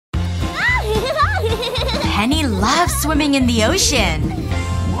Penny loves swimming in the ocean.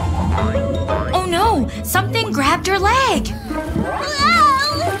 Oh no! Something grabbed her leg!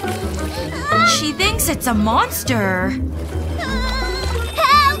 She thinks it's a monster.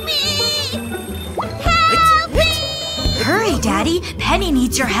 Help me! Help me! Hurry, Daddy! Penny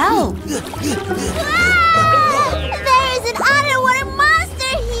needs your help! There is an underwater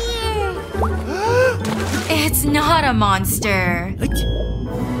monster here! It's not a monster.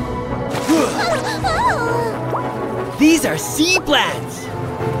 These are sea plants!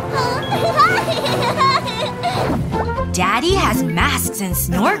 Daddy has masks and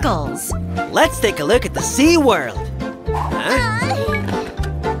snorkels. Let's take a look at the sea world.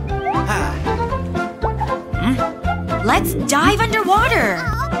 Let's dive underwater.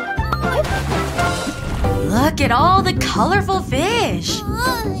 Look at all the colorful fish.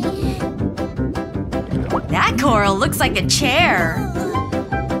 That coral looks like a chair.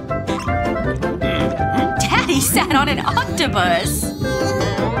 Daddy sat on an octopus.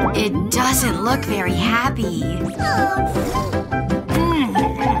 It doesn't look very happy.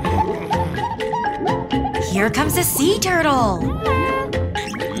 Here comes a sea turtle.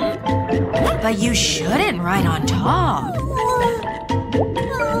 But you shouldn't ride on top.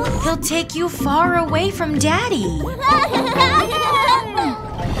 He'll take you far away from Daddy.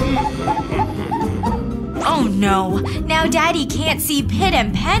 Oh no! Now Daddy can't see Pit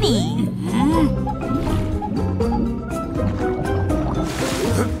and Penny.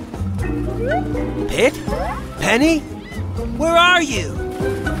 Pit? Penny? Where are you?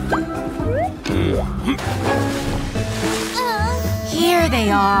 Here they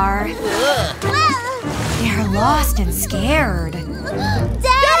are. They're lost and scared.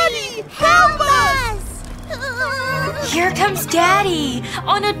 Daddy! Help us! Here comes Daddy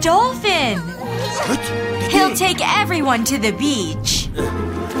on a dolphin. He'll take everyone to the beach.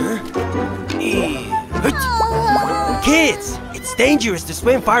 Kids, it's dangerous to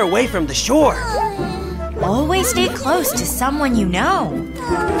swim far away from the shore. Always stay close to someone you know.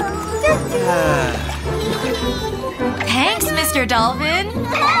 Thanks, Mr. Dolphin.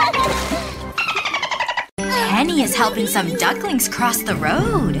 Penny is helping some ducklings cross the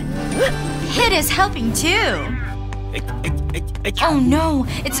road. Pit is helping too. Oh no,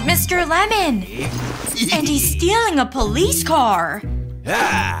 it's Mr. Lemon. And he's stealing a police car.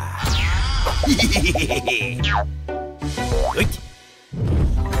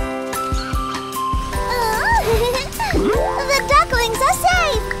 The ducklings are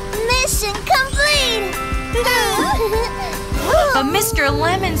safe! Mission complete! But Mr.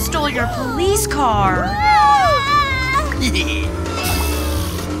 Lemon stole your police car. We need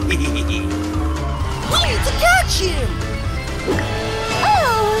to catch him!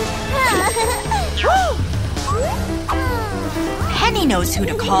 Penny knows who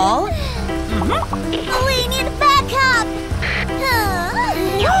to call. We need backup!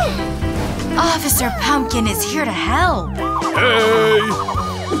 Officer Pumpkin is here to help. Hey!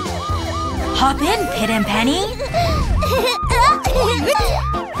 Hop in, Pit and Penny.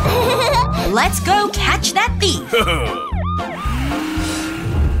 Let's go catch that thief.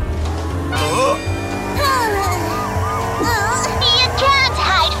 You can't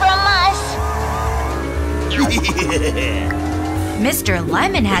hide from us! Mr.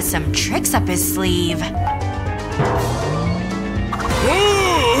 Lemon has some tricks up his sleeve.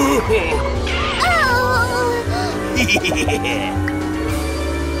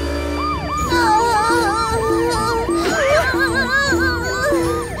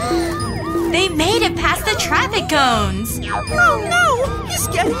 They made it past the traffic cones. Oh no! He's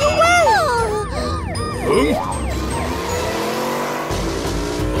getting away!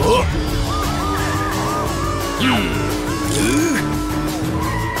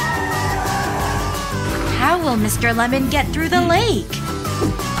 How will Mr. Lemon get through the lake?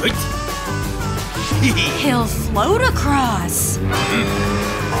 He'll float across.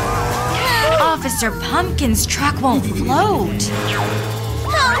 Officer Pumpkin's truck won't float.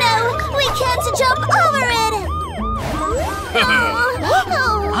 Oh no! We can't jump over it!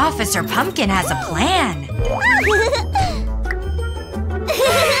 Officer Pumpkin has a plan.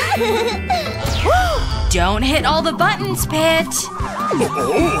 Don't hit all the buttons, Pit.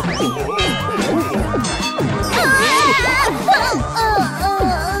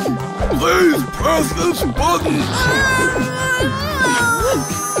 Please press this button!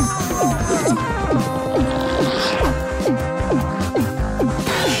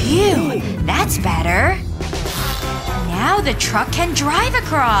 Phew, that's better. Now the truck can drive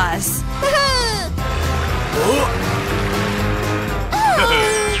across.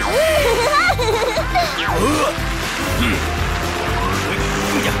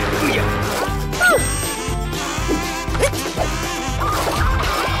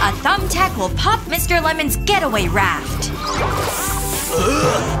 will pop Mr. Lemon's getaway raft.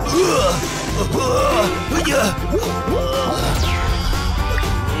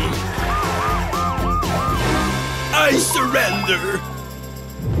 I surrender.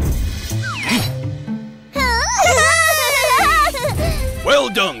 Well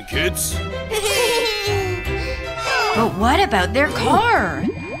done, kids. But what about their car?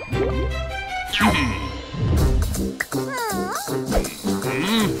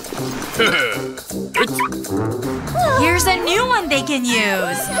 Here's a new one they can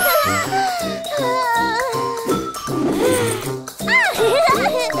use.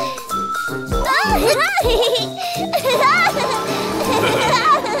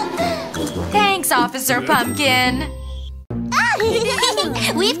 Thanks, Officer Pumpkin.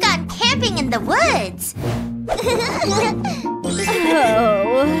 We've gone camping in the woods.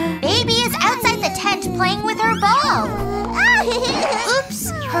 Baby is outside the tent playing with her ball.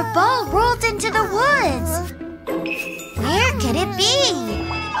 Oops, her ball rolled into the woods. Where could it be?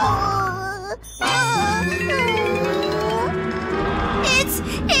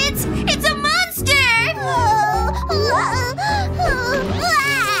 It's a monster!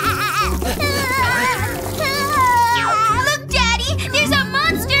 Look, Daddy! There's a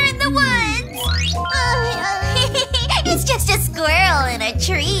monster in the woods! It's just a squirrel in a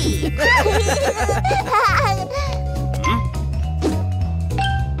tree.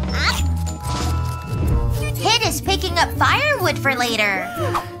 Kid is picking up firewood for later.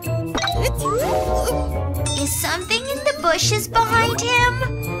 Is something in the bushes behind him?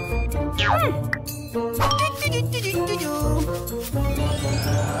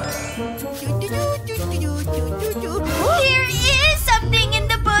 There is something in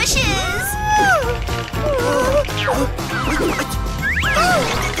the bushes!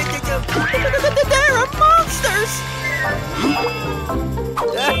 There are monsters!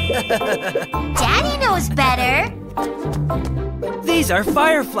 Daddy knows better. These are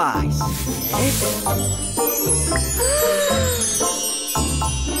fireflies.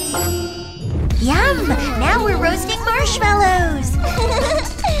 Yum! Now we're roasting marshmallows.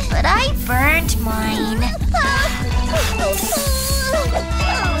 But I burnt mine.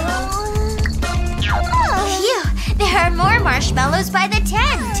 Phew! There are more marshmallows by the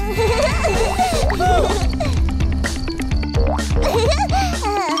tent.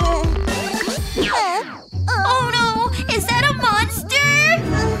 Oh no! Is that a monster?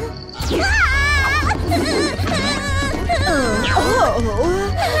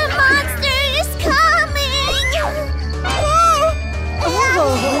 The monster is coming!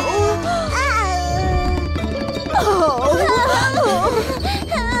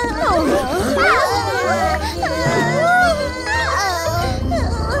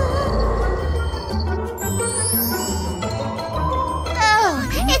 Oh,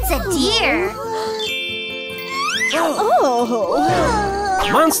 it's a deer.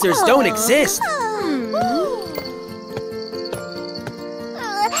 Monsters don't exist.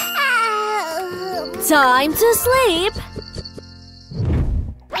 Time to sleep.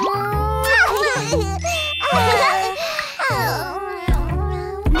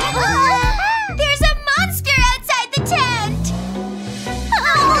 There's a monster outside the tent!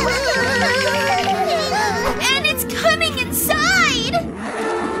 And it's coming inside!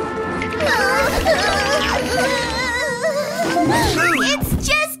 It's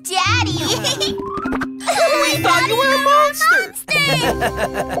just Daddy! We thought you were a monster!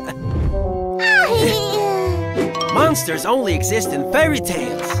 Monsters only exist in fairy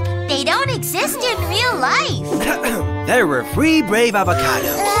tales. They don't exist in real life. There were 3 brave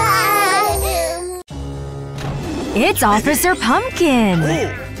avocados. It's Officer Pumpkin.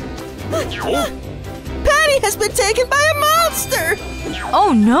 Patty has been taken by a monster!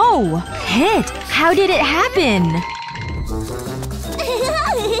 Oh no! Pit, how did it happen?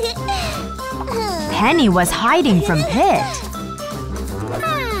 Penny was hiding from Pit.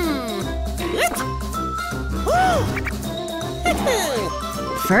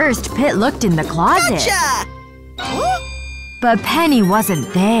 First, Pit looked in the closet. Gotcha! But Penny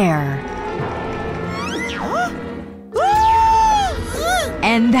wasn't there.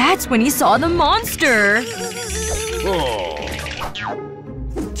 And that's when he saw the monster.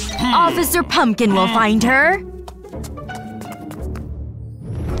 Officer Pumpkin will find her.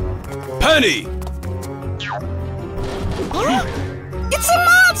 Penny! It's a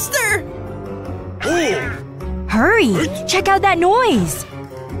monster! Hurry! Check out that noise!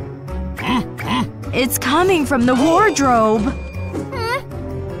 It's coming from the wardrobe.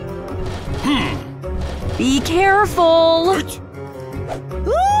 Be careful!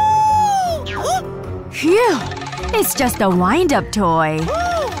 Phew! It's just a wind-up toy.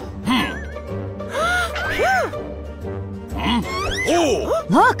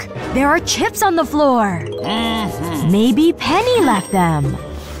 Look! There are chips on the floor! Maybe Penny left them.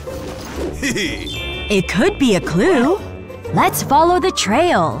 It could be a clue. Let's follow the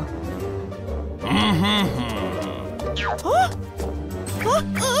trail.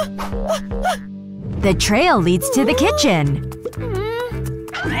 The trail leads to the kitchen.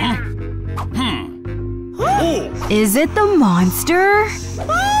 Is it the monster? A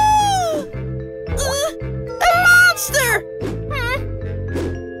monster!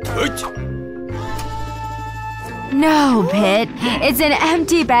 No, Pit. It's an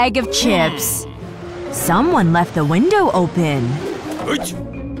empty bag of chips. Someone left the window open.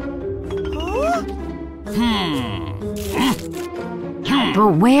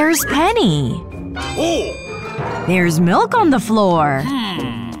 But where's Penny? There's milk on the floor.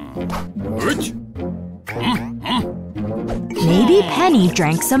 Maybe Penny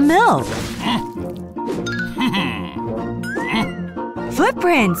drank some milk.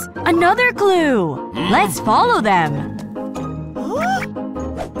 Footprints! Another clue! Let's follow them.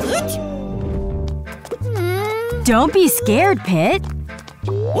 Don't be scared, Pit.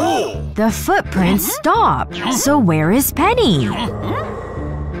 The footprints stop. So where is Penny? A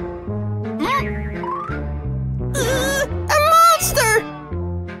monster!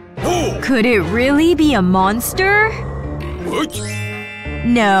 Could it really be a monster?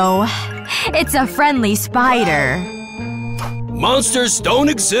 No. It's a friendly spider. Monsters don't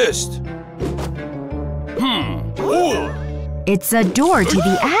exist. It's a door to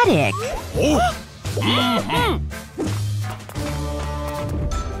the attic.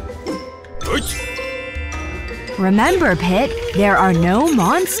 Remember, Pit, there are no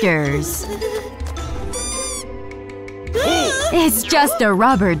monsters. It's just a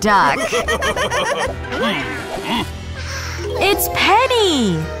rubber duck. It's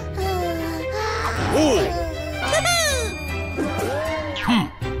Penny!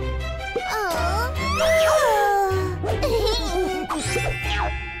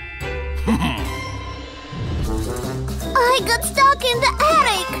 I got stuck in the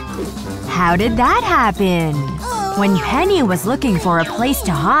attic. How did that happen? When Penny was looking for a place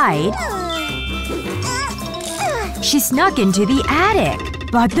to hide, she snuck into the attic.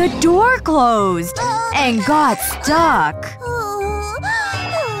 But the door closed and got stuck.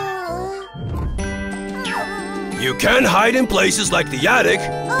 You can hide in places like the attic,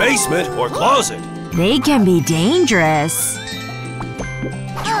 basement, or closet. They can be dangerous.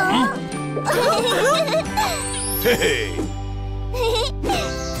 Hey!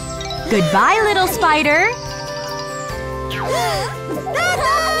 Goodbye, little spider.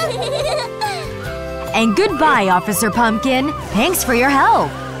 And goodbye, Officer Pumpkin. Thanks for your help.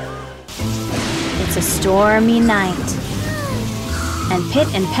 It's a stormy night. And Pit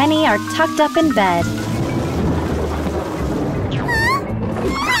and Penny are tucked up in bed.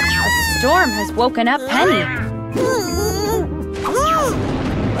 A storm has woken up Penny.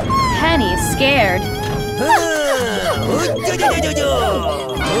 Penny is scared.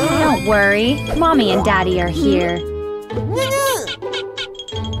 Don't worry. Mommy and Daddy are here.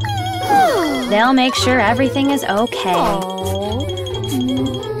 They'll make sure everything is okay.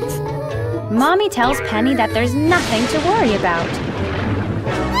 Mommy tells Penny that there's nothing to worry about.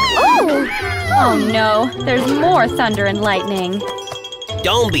 Oh no, there's more thunder and lightning.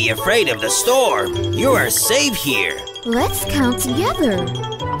 Don't be afraid of the storm. You are safe here. Let's count together.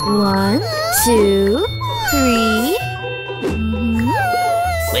 1, 2, 3.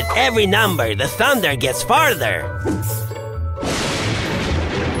 With every number, the thunder gets farther.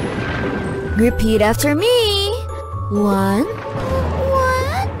 Repeat after me. 1,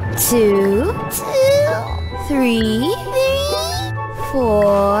 2, 3,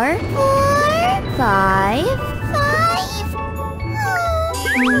 4, 5.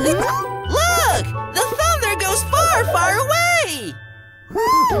 Look! The thunder goes far, far away!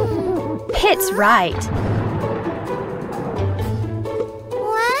 Pit's right.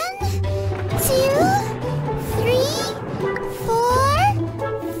 1, 2, 3, 4,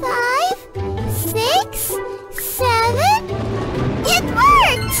 5, 6, 7. It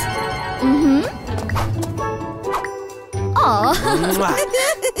worked! Aw.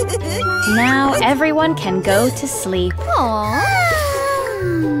 Now everyone can go to sleep.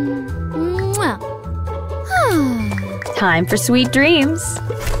 Time for sweet dreams.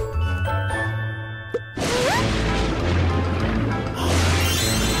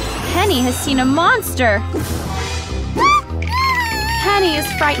 Penny has seen a monster. Penny is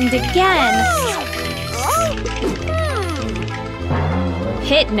frightened again.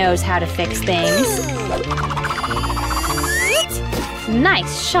 Pit knows how to fix things.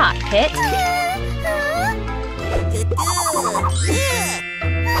 Nice shot, Pit.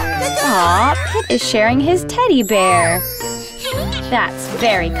 Aw, Pit is sharing his teddy bear. That's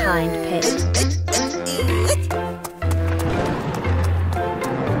very kind, Pit.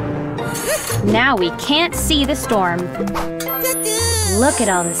 Now we can't see the storm. Look at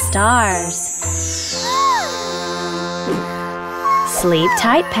all the stars. Sleep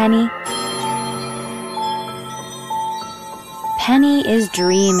tight, Penny. Penny is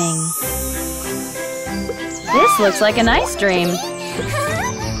dreaming. This looks like a nice dream.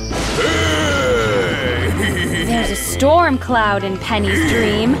 There's a storm cloud in Penny's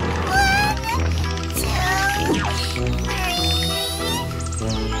dream. 1,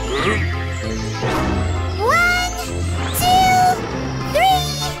 2, 3,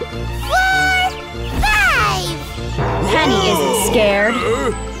 4, 5. Penny isn't scared. 1,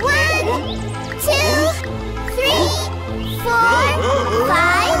 2, 3, 4,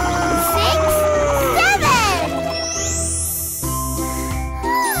 5, 6, 7.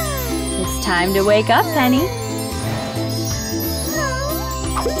 It's time to wake up, Penny.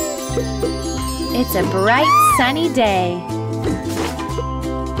 It's a bright, sunny day.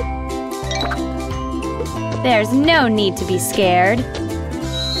 There's no need to be scared.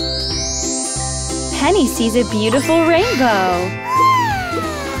 Penny sees a beautiful rainbow.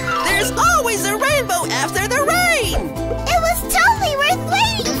 There's always a rainbow after the rain! It was totally worth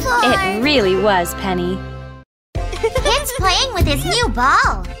waiting for! It really was, Penny. Pit's playing with his new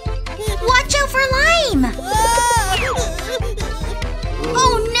ball. Watch out for Lime!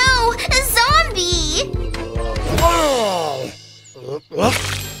 Oh no! A zombie!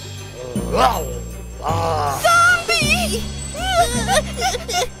 Zombie!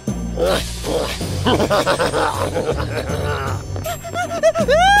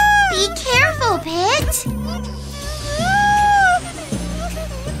 Be careful, Pit!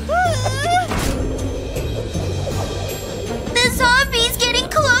 The zombie's getting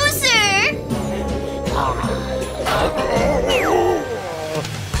closer!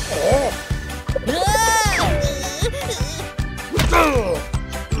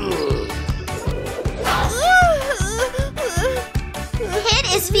 Pit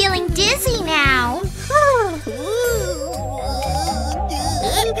is feeling dizzy now.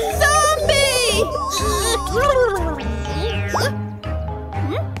 Zombie!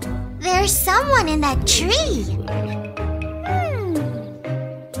 There's someone in that tree.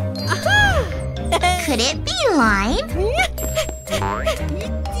 Could it be Lime?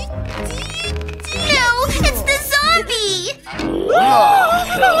 No, it's the zombie!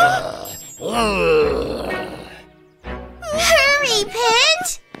 Hurry, Pit!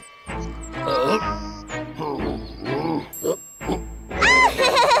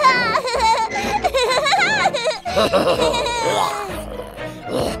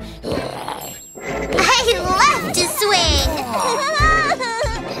 I love to swing!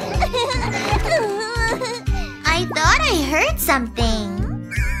 I thought I heard something.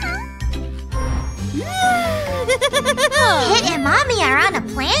 Pit and Mommy are on a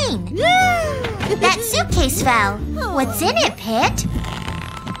plane. That suitcase fell. What's in it, Pit?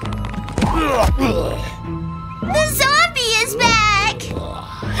 The zombie is back!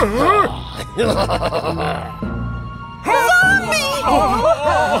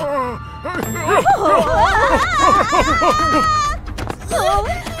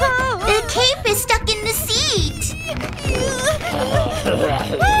 The cape is stuck in the seat.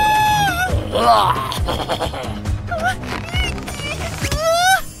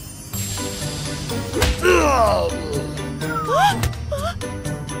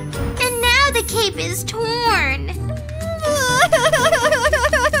 And now the cape is torn.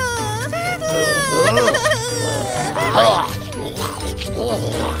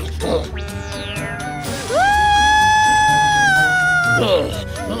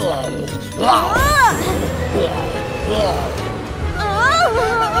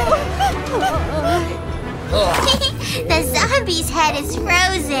 The zombie's head is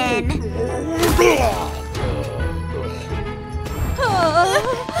frozen.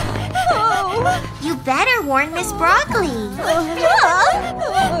 You better warn Miss Broccoli.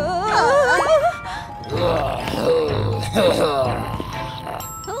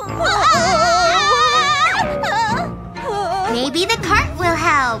 Maybe the cart will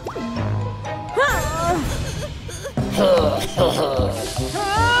help.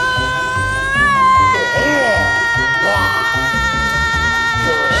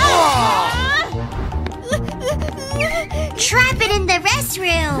 Trap it in the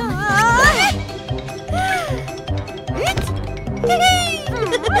restroom.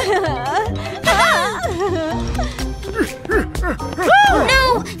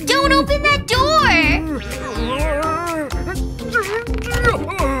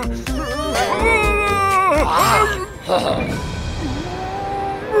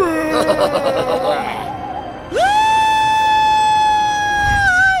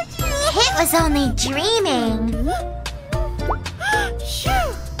 Pit was only dreaming.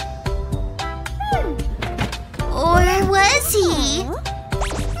 Or was he?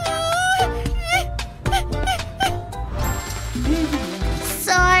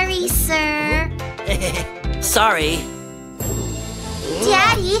 Sorry, sir. Sorry.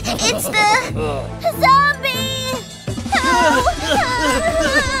 Daddy, it's the zombie!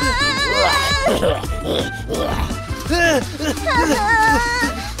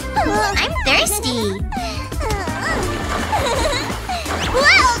 I'm thirsty.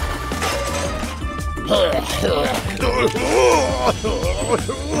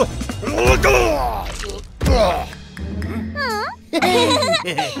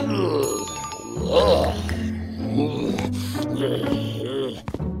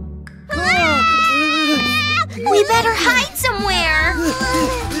 We better hide somewhere.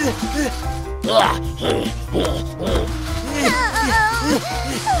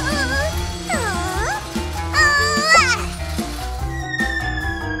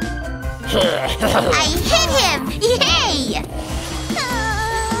 I hit him! Yay!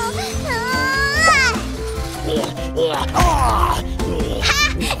 Ha!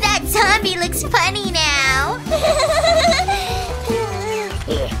 That zombie looks funny now.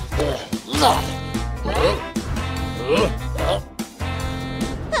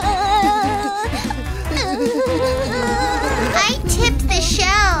 I tipped the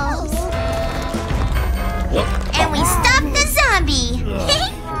shelves. And we stopped the zombie.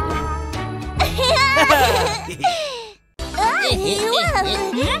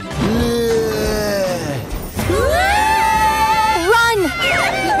 Run!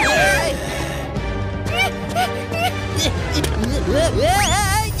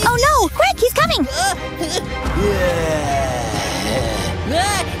 Oh no! Quick, he's coming!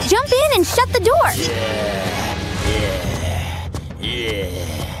 Jump in and shut the door!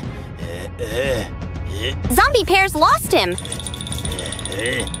 Zombie Pears lost him!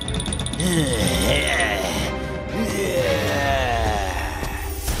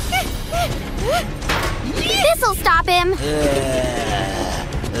 This'll stop him!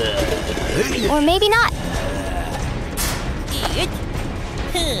 Or maybe not.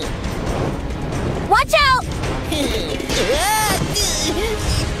 Watch out!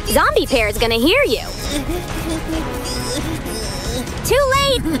 Zombie Pear's gonna hear you. Too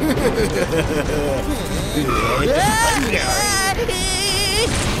late!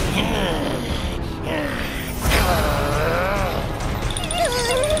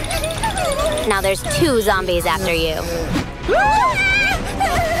 Now there's 2 zombies after you.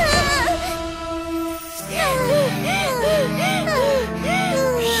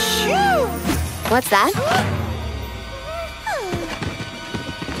 What's that?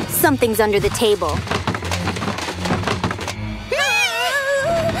 Something's under the table.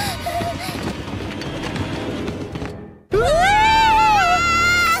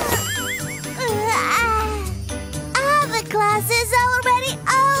 The class is already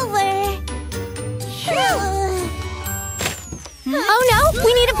over. Oh no!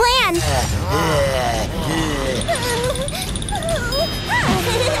 We need a plan!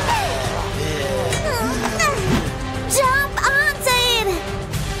 Jump onto it!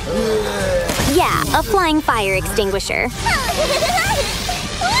 Yeah, a flying fire extinguisher.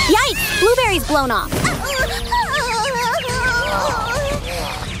 Yikes! Blueberry's blown off.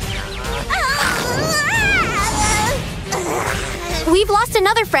 We've lost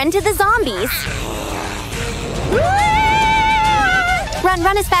another friend to the zombies. Run,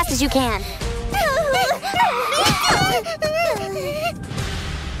 run as fast as you can.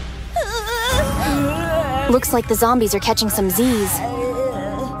 Looks like the zombies are catching some Z's.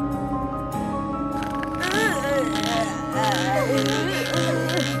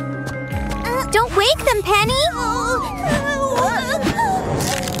 Don't wake them, Penny!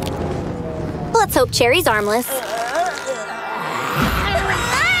 Let's hope Cherry's armless.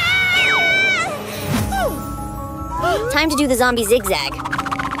 Time to do the zombie zigzag.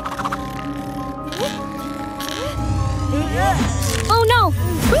 Oh no!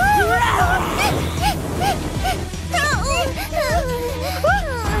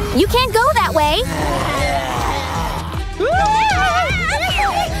 You can't go that way!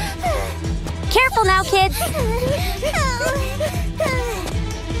 Careful now, kids!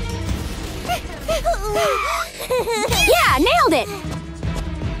 Yeah, nailed it!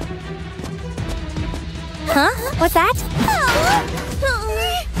 Huh? What's that?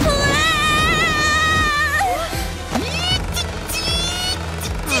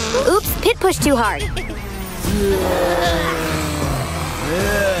 Oops, Pit pushed too hard.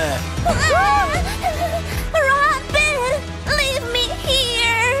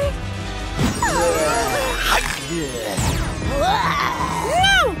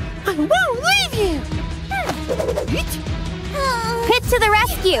 to the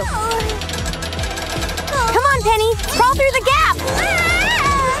rescue! Come on, Penny! Crawl through the gap!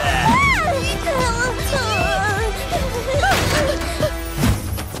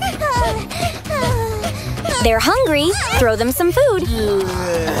 They're hungry. Throw them some food.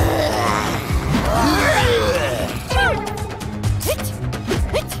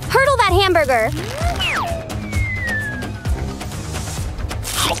 Hurdle that hamburger!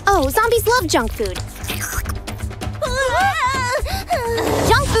 Oh, zombies love junk food.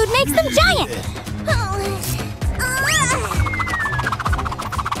 Junk food makes them giant!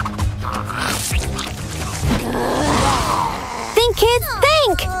 Think, kids,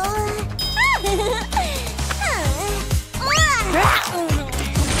 think!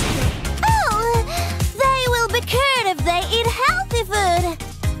 They will be cured if they eat healthy food.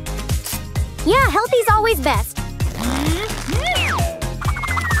 Yeah, healthy's always best.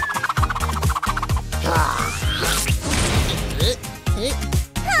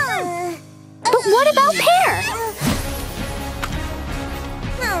 But what about Pear?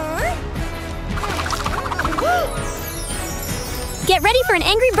 Get ready for an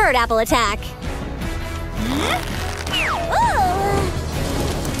angry bird apple attack.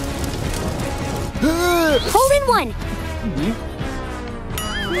 Hold in one.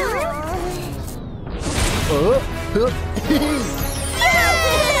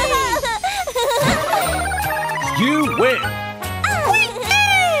 You win!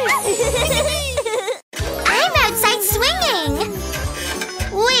 I'm outside swinging.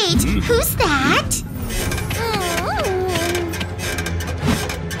 Wait, who's that?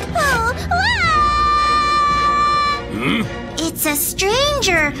 It's a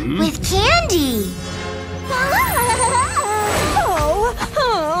stranger with candy.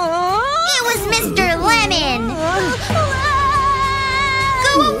 It was Mr. Lemon.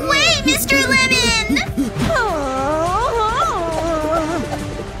 Go away, Mr. Lemon!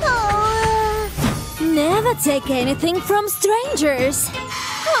 Never take anything from strangers.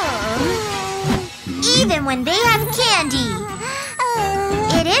 Even when they have candy,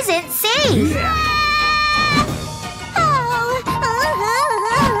 it isn't safe.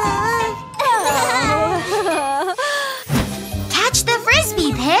 Catch the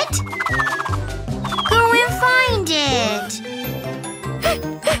frisbee, Pit. Go and find it.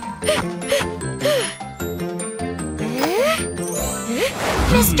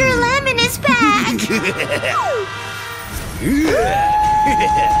 Mr. Lemon is back.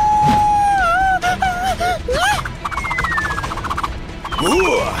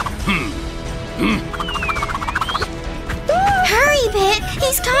 Hurry, Pit.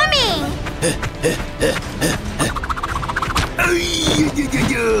 He's coming.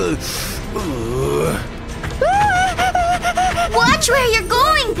 Watch where you're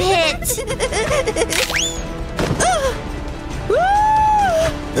going, Pit.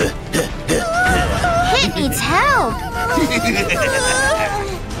 Pit needs help.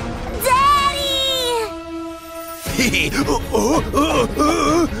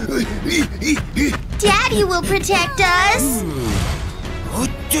 Daddy will protect us.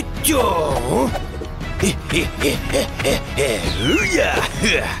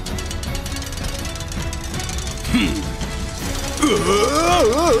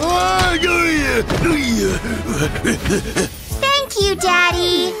 Thank you,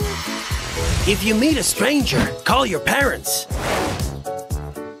 Daddy. If you meet a stranger, call your parents.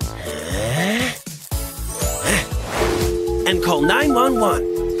 And call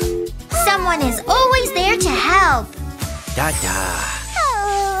 911. Someone is always there to help. Da-da.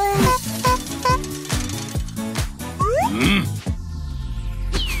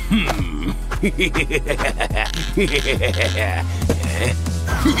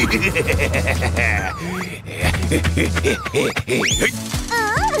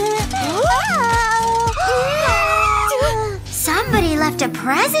 Somebody left a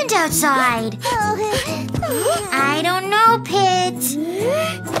present outside. I don't know, Pit.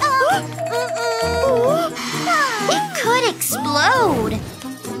 It could explode.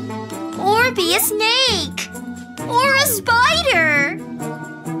 Or be a snake. Or a spider.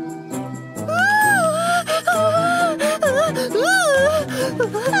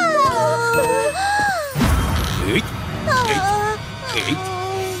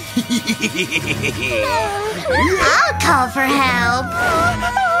 I'll call for help.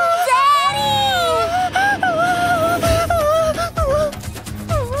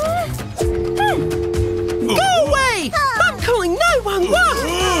 Go away! I'm calling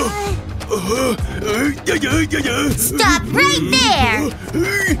 911! Stop right there!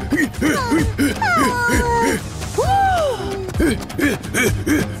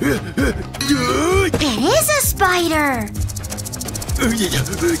 It is a spider! And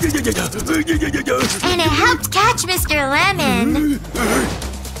it helped catch Mr. Lemon.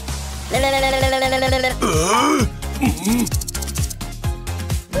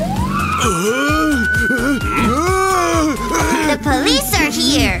 The police are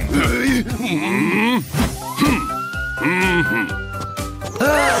here.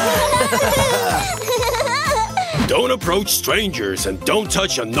 Don't approach strangers and don't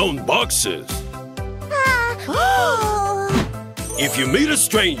touch unknown boxes. If you meet a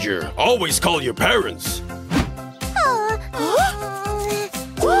stranger, always call your parents.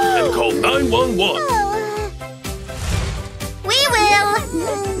 And call 911. We will.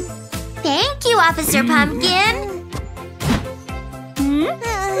 Thank you, Officer Pumpkin.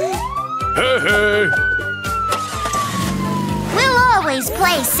 Hey, hey. We'll always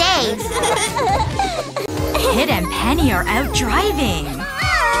play safe. Pit and Penny are out driving.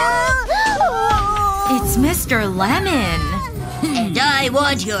 It's Mr. Lemon. And I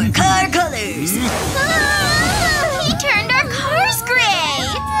want your car colors. He turned our cars gray.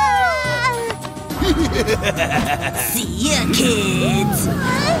 See ya, kids.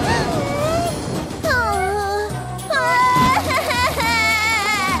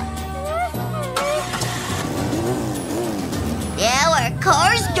 Now our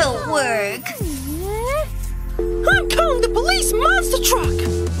cars don't work. I'm calling the police monster truck.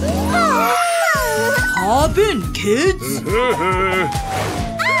 Hop in, kids.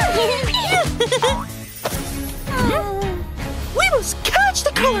 We must catch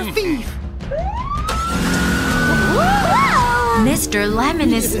the color thief. Mr.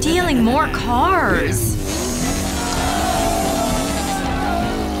 Lemon is stealing more cars.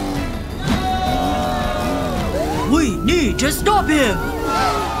 We need to stop him.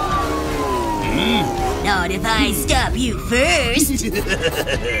 Not if I stop you first.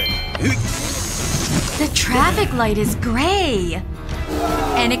 The traffic light is gray.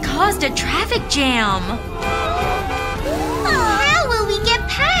 And it caused a traffic jam. How will we get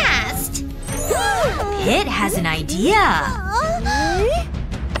past? Pit has an idea.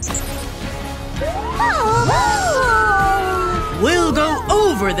 We'll go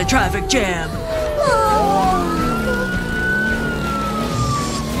over the traffic jam.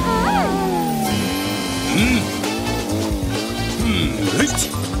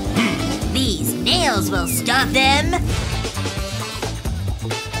 These nails will stop them.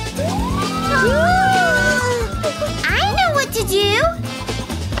 I know what to do.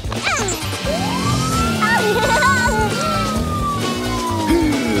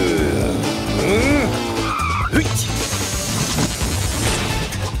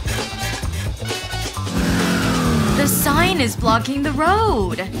 The sign is blocking the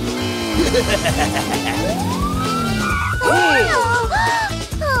road.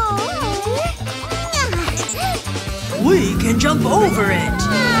 We can jump over it.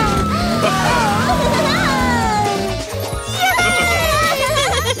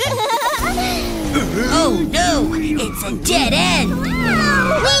 Oh no! It's a dead end!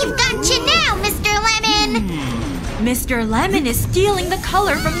 We've got you now, Mr. Lemon! Mr. Lemon is stealing the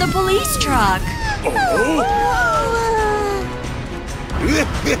color from the police truck.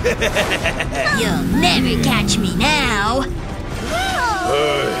 You'll never catch me now!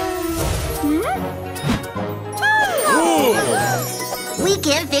 We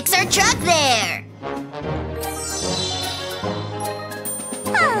can fix our truck there!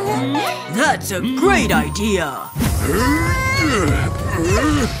 That's a great idea!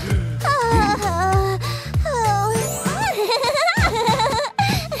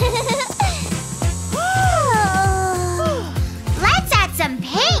 Let's add some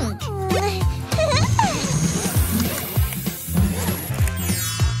pink!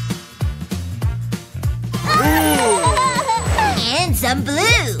 And some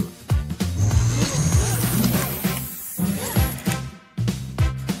blue!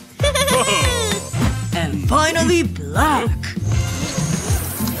 And finally black!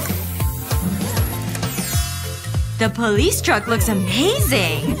 The police truck looks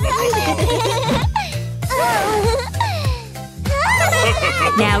amazing.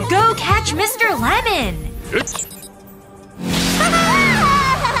 Now go catch Mr. Lemon.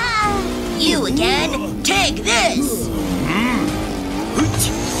 You again? Take this!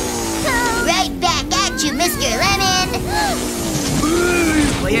 Right back at you, Mr. Lemon!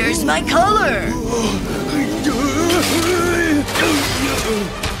 Where's my color?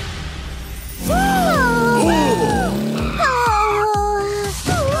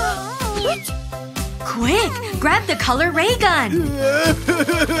 Quick, grab the color ray gun.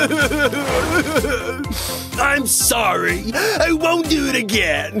 I'm sorry. I won't do it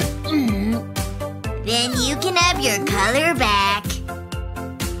again. Then you can have your color back.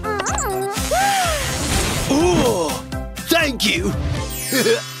 Thank you.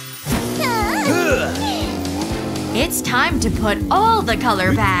 It's time to put all the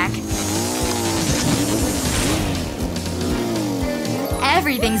color back.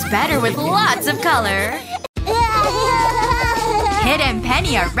 Everything's better with lots of color. Pit and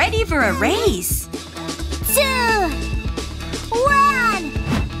Penny are ready for a race. 2, 1.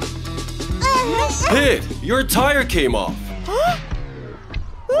 Pit, your tire came off.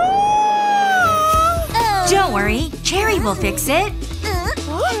 Don't worry, Cherry will fix it.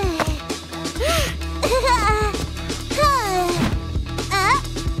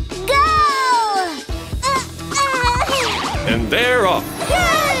 Go! And they're off.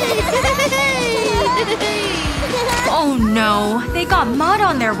 Oh no, they got mud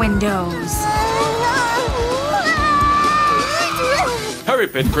on their windows. Hurry,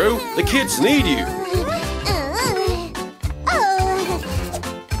 Pit Crew. The kids need you.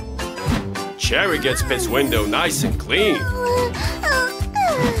 Cherry gets Pit's window nice and clean.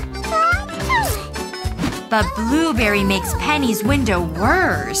 But Blueberry makes Penny's window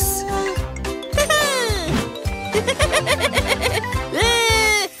worse.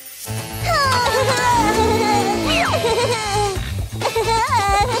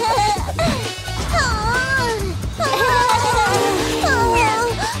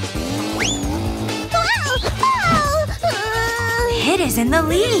 Pit is in the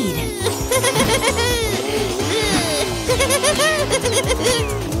lead.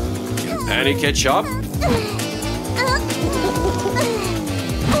 Can Penny catch up?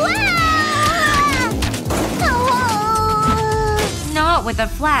 Not with a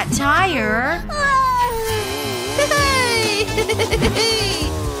flat tire.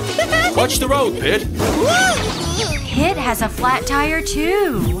 Watch the road, Pit. Pit has a flat tire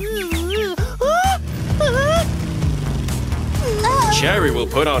too. Cherry will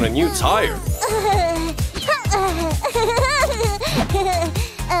put on a new tire.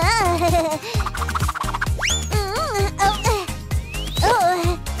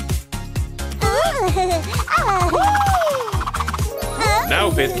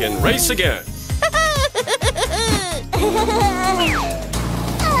 Now Pit can race again.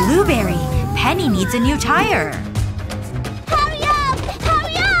 Blueberry, Penny needs a new tire. Hurry up!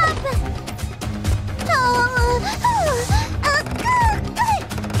 Hurry up!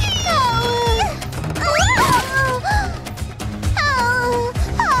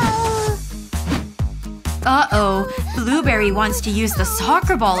 Uh-oh, Blueberry wants to use the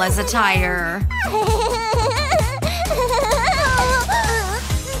soccer ball as a tire.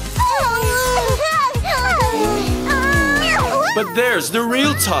 But there's the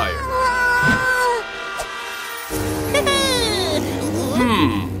real tire.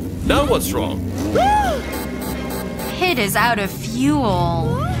 Now what's wrong? Pit is out of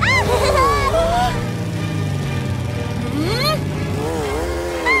fuel.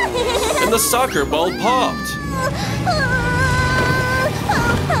 And the soccer ball popped.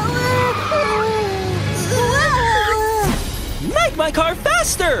 Make my car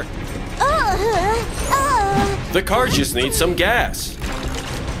faster! The car just needs some gas.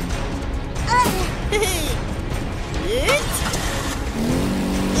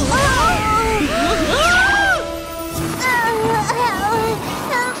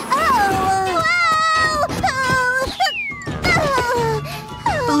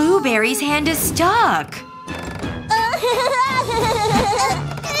 Blueberry's hand is stuck.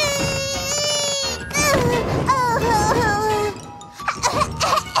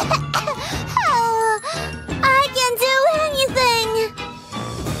 I can do anything!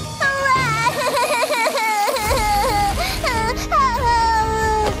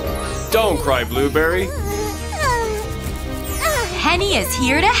 Don't cry, Blueberry. Penny is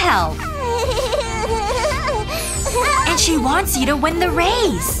here to help. And she wants you to win the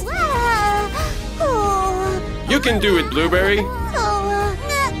race. You can do it, Blueberry.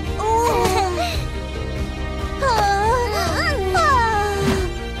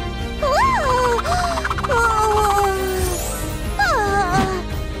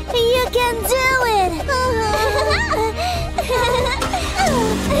 You can do it!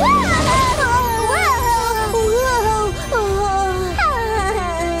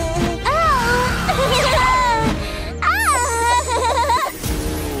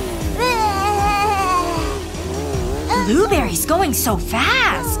 Blueberry's going so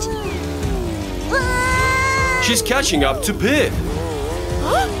fast. She's catching up to Pit.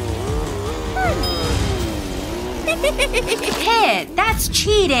 Pit, that's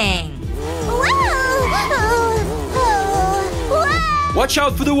cheating. Watch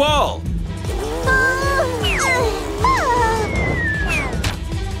out for the wall.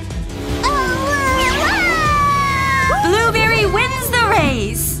 Blueberry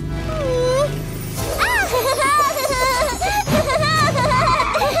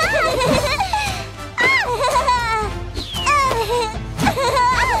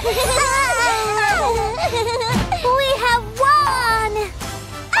We have won!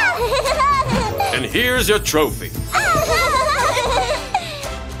 And here's your trophy.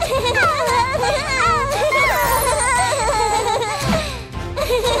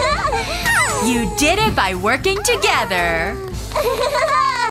 You did it by working together.